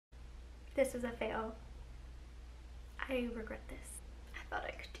This was a fail. I regret this. I thought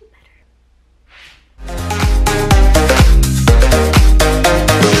I could do better.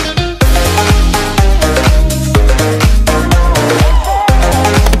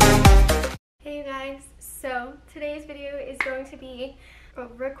 Hey you guys, so today's video is going to be a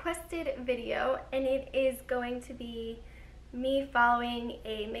requested video, and it is going to be me following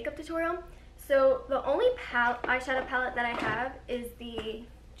a makeup tutorial. So the only eyeshadow palette that I have is the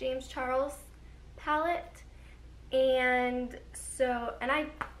James Charles palette, and I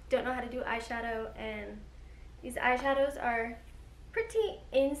don't know how to do eyeshadow, and these eyeshadows are pretty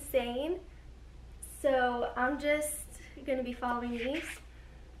insane, so I'm just gonna be following these.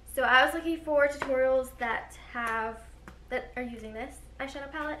 So I was looking for tutorials that are using this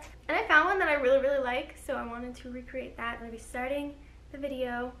eyeshadow palette, and I found one that I really like, so I wanted to recreate that. I'm gonna be starting the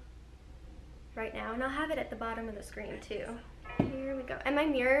video right now, and I'll have it at the bottom of the screen too. Here we go. And my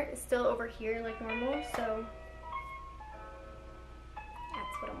mirror is still over here like normal, so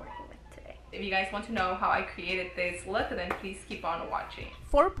that's what I'm working with today. If you guys want to know how I created this look, then please keep on watching.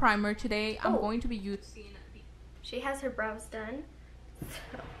 For primer today, I'm going to be using... She has her brows done,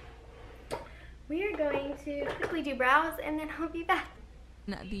 so we are going to quickly do brows, and then I'll be back.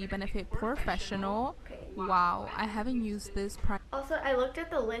 The Benefit Professional. Okay. Wow, I haven't used this primer. Also, I looked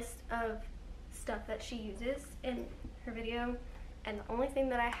at the list of stuff that she uses in her video, and the only thing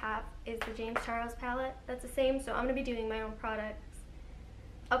that I have is the James Charles palette. That's the same, so I'm going to be doing my own products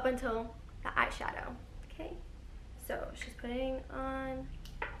up until the eyeshadow. Okay, so she's putting on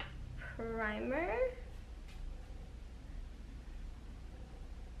primer.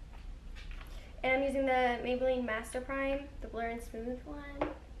 And I'm using the Maybelline Master Prime, the Blur and Smooth one.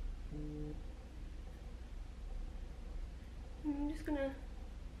 I'm just gonna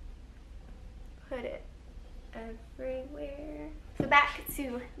put it everywhere. So back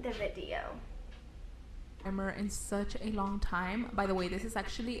to the video. Primer in such a long time. By the way, this is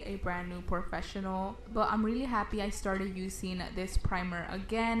actually a brand new Professional, but I'm really happy I started using this primer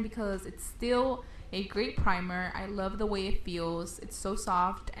again because it's still a great primer. I love the way it feels. It's so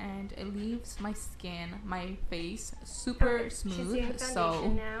soft and it leaves my skin, my face super smooth, so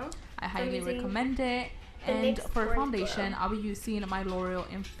now. I highly recommend it. And for foundation, I'll be using my L'Oreal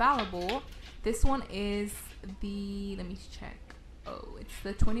Infallible. This one is the, let me check. Oh, it's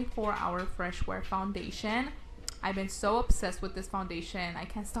the 24-hour Fresh Wear Foundation. I've been so obsessed with this foundation. I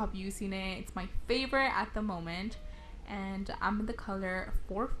can't stop using it. It's my favorite at the moment. And I'm in the color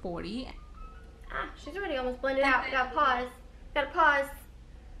 440. Ah, she's already almost blended out. Gotta pause. Gotta pause.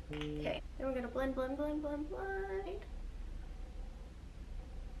 Okay, then we're gonna blend. Okay.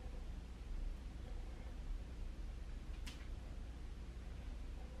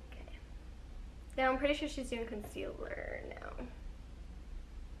 Now I'm pretty sure she's doing concealer now.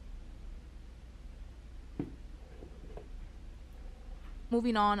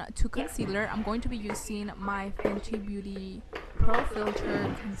 Moving on to concealer, I'm going to be using my Fenty Beauty Pro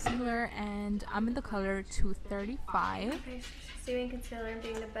Filter Concealer, and I'm in the color 235. Okay, so she's doing concealer. I'm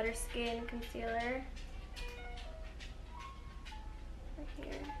doing the Better Skin concealer. Right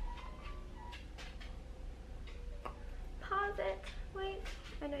here. Pause it. Wait.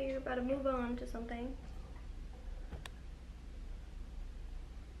 I know you're about to move on to something.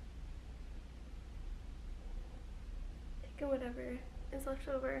 Taking whatever is left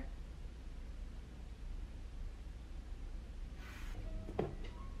over.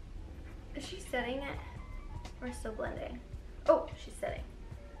 Is she setting it or still blending? Oh, she's setting.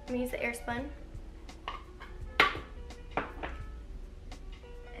 I'm gonna use the air spun.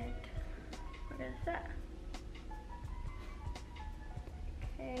 And we're gonna set.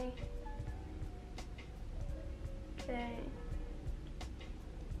 Okay. Okay.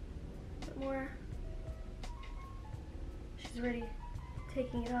 A bit more. She's already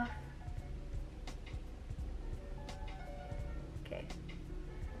taking it off. Okay.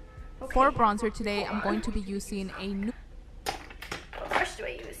 Okay. For bronzer today, I'm going to be using a new... What brush do I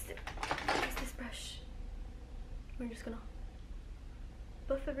use? I use this brush. We're just gonna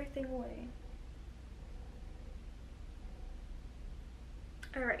buff everything away.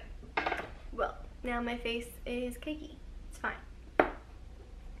 Alright. Well, now my face is cakey. It's fine.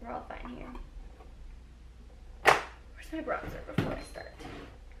 We're all fine here. Where's my bronzer before I start?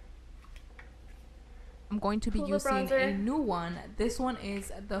 I'm going to be using a new one. This one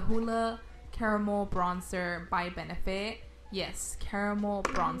is the Hoola Caramel Bronzer by Benefit. Yes, caramel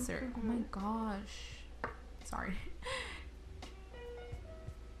bronzer. Oh my gosh. Sorry.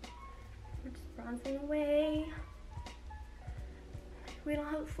 We're just bronzing away. We don't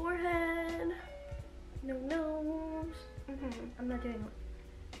have a forehead. No nose. I'm not doing one.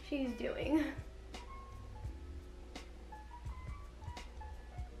 she's doing.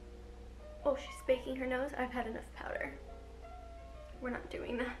 Oh, she's baking her nose. I've had enough powder. We're not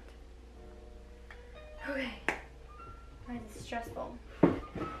doing that. Okay. Why is this stressful?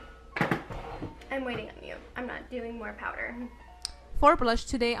 I'm waiting on you. I'm not doing more powder. For blush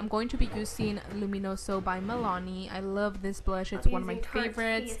today, I'm going to be using Luminoso by Milani. I love this blush. It's one of my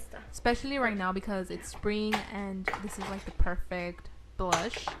favorites, especially right now because it's spring and this is like the perfect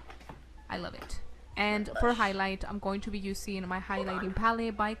blush. I love it. And for highlight, I'm going to be using my highlighting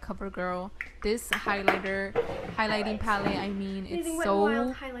palette by CoverGirl. This highlighting palette, I mean, it's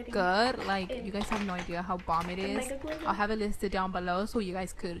so good. Like, you guys have no idea how bomb it is. I'll have it listed down below so you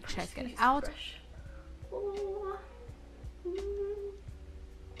guys could check it out.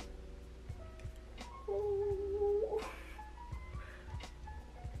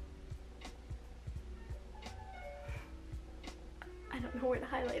 I don't know where to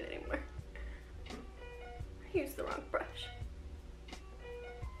highlight anymore. I used the wrong brush.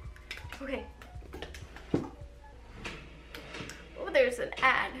 Okay. Oh, there's an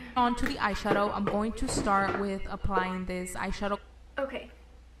ad. On to the eyeshadow, I'm going to start with applying this eyeshadow. Okay.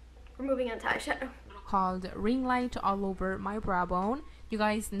 We're moving on to eyeshadow. Called Ring Light all over my brow bone. You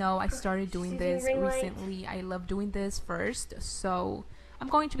guys know I started doing this recently. I love doing this first, so I'm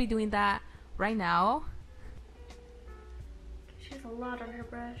going to be doing that right now. She has a lot on her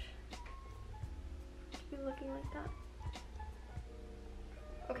brush. Be looking like that.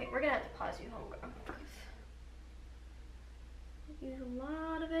 Okay, we're gonna have to pause you, homegirl. Use a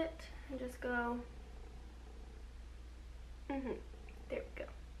lot of it and just go. There we go.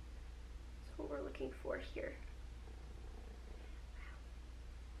 That's what we're looking for here.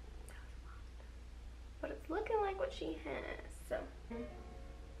 But it's looking like what she has. So,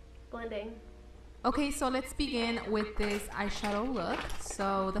 blending. Okay, so let's begin with this eyeshadow look.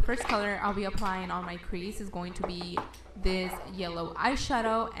 So the first color I'll be applying on my crease is going to be this yellow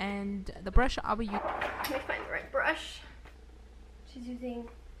eyeshadow, and the brush I'll be using. Let me find the right brush. She's using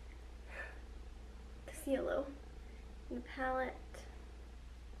this yellow in the palette.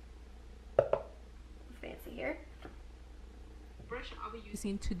 Fancy here. The brush I'll be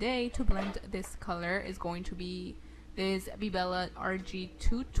using today to blend this color is going to be this Bibella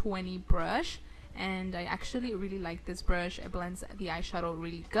RG220 brush. And I actually really like this brush. It blends the eyeshadow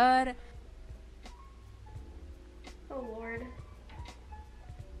really good. Oh Lord.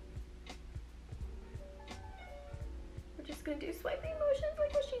 We're just gonna do swiping motions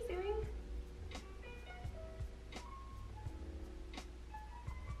like what she's doing.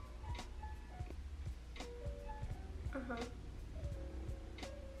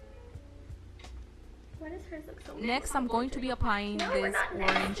 Why does hers look so Next, I'm going to be applying this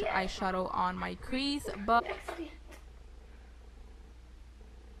orange eyeshadow on my crease, but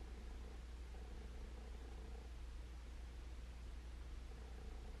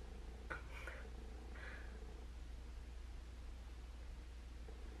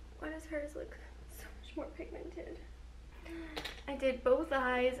why does hers look so much more pigmented? I did both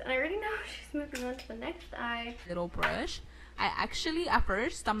eyes, and I already know she's moving on to the next eye. Little brush. I actually, at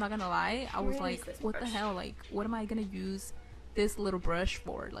first, I'm not gonna lie, I was like, what the hell, like, what am I gonna use this little brush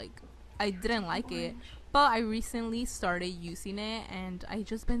for? Like, I didn't like it, but I recently started using it, and I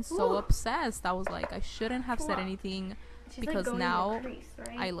just been so obsessed. I was like, I shouldn't have said anything, because like now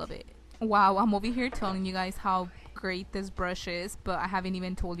I love it. Wow, I'm over here telling you guys how great this brush is, but I haven't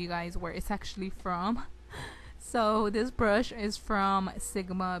even told you guys where it's actually from. So this brush is from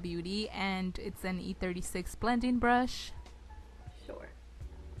Sigma Beauty, and it's an E36 blending brush. Sure.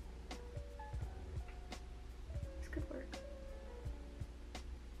 This could work.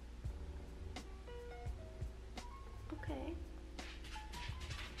 Okay.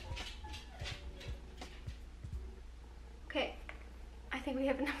 Okay. I think we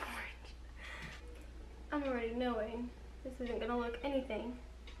have enough orange. I'm already knowing this isn't gonna look anything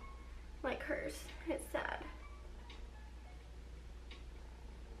like hers. It's sad.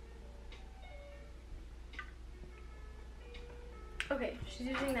 Okay, she's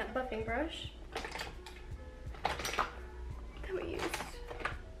using that buffing brush that we used.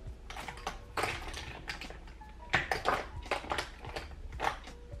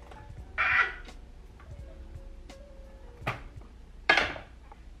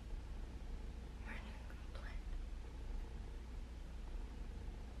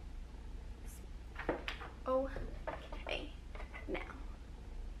 Okay, now.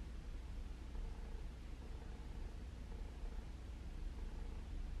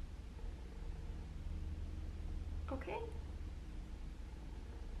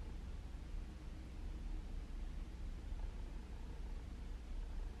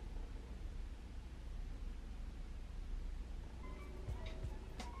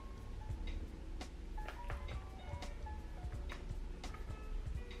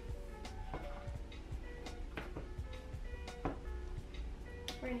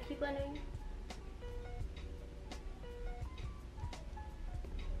 We're gonna keep blending.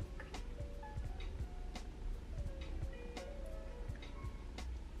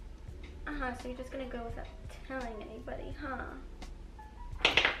 So you're just gonna go without telling anybody, huh?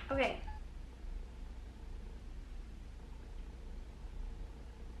 Okay.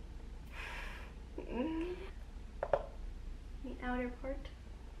 The outer part.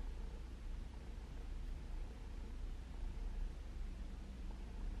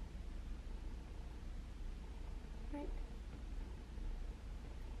 Right.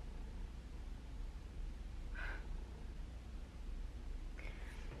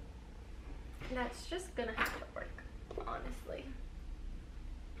 That's just gonna have to work, honestly.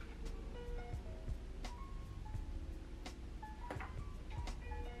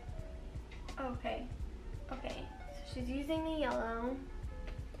 Okay, okay, so she's using the yellow.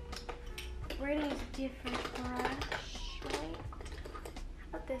 We're gonna use a different brush, right? How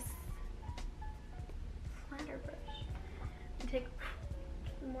about this flatter brush? And take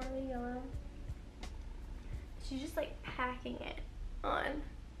more of the yellow. She's just like packing it on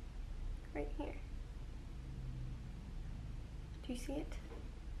right here. Do you see it?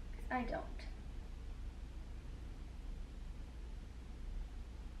 I don't.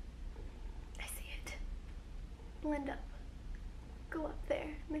 I see it. Blend up. Go up there.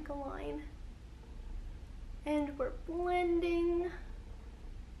 Make a line. And we're blending.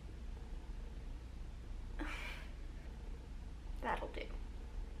 That'll do.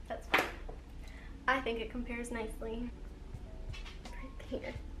 That's fine. I think it compares nicely. Right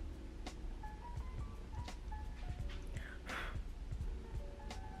here.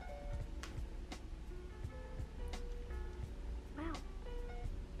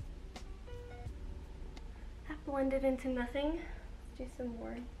 Blended into nothing. Let's do some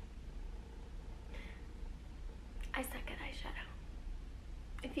more. I suck at eyeshadow,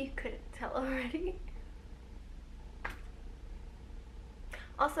 if you couldn't tell already.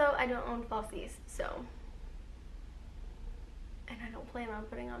 Also, I don't own falsies, so, and I don't plan on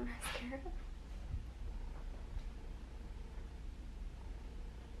putting on mascara.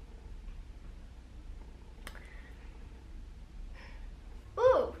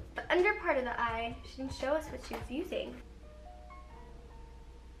 Ooh, the under part of the eye. She didn't show us what she was using.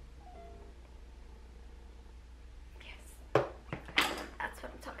 Yes, that's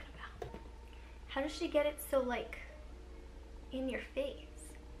what I'm talking about. How does she get it so like in your face?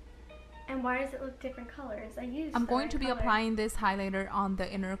 And why does it look different colors? I'm going to be applying this highlighter on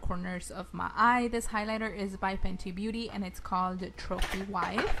the inner corners of my eye. This highlighter is by Fenty Beauty and it's called Trophy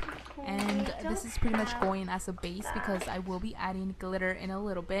Wife. And this is pretty much going as a base because I will be adding glitter in a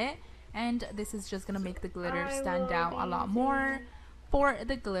little bit. And this is just going to make the glitter stand out a lot more. For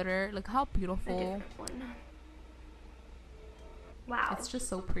the glitter, look how beautiful. Wow. It's just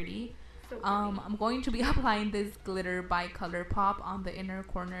so pretty. I'm going to be applying this glitter by ColourPop on the inner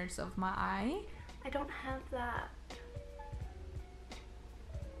corners of my eye. I don't have that.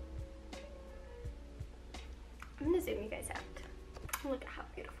 I'm gonna zoom you guys out. Look at how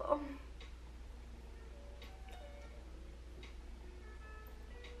beautiful.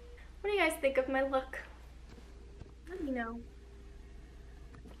 What do you guys think of my look? Let me know.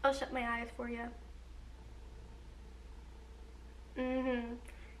 I'll shut my eyes for you.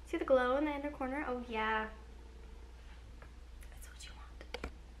 See the glow in the inner corner? Oh yeah. That's what you want.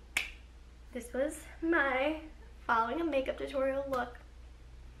 This was my following a makeup tutorial look.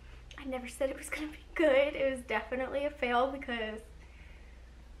 I never said it was gonna be good. It was definitely a fail because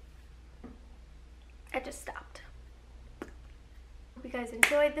I just stopped. Hope you guys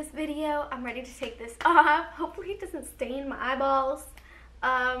enjoyed this video. I'm ready to take this off. Hopefully it doesn't stain my eyeballs.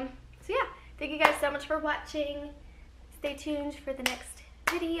 So yeah, thank you guys so much for watching. Stay tuned for the next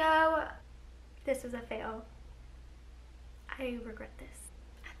video. This was a fail. I regret this.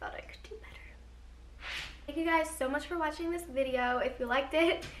 I thought I could do better. Thank you guys so much for watching this video. If you liked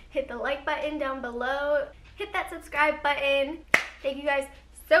it, hit the like button down below. Hit that subscribe button. Thank you guys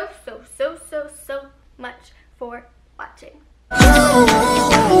so much for watching.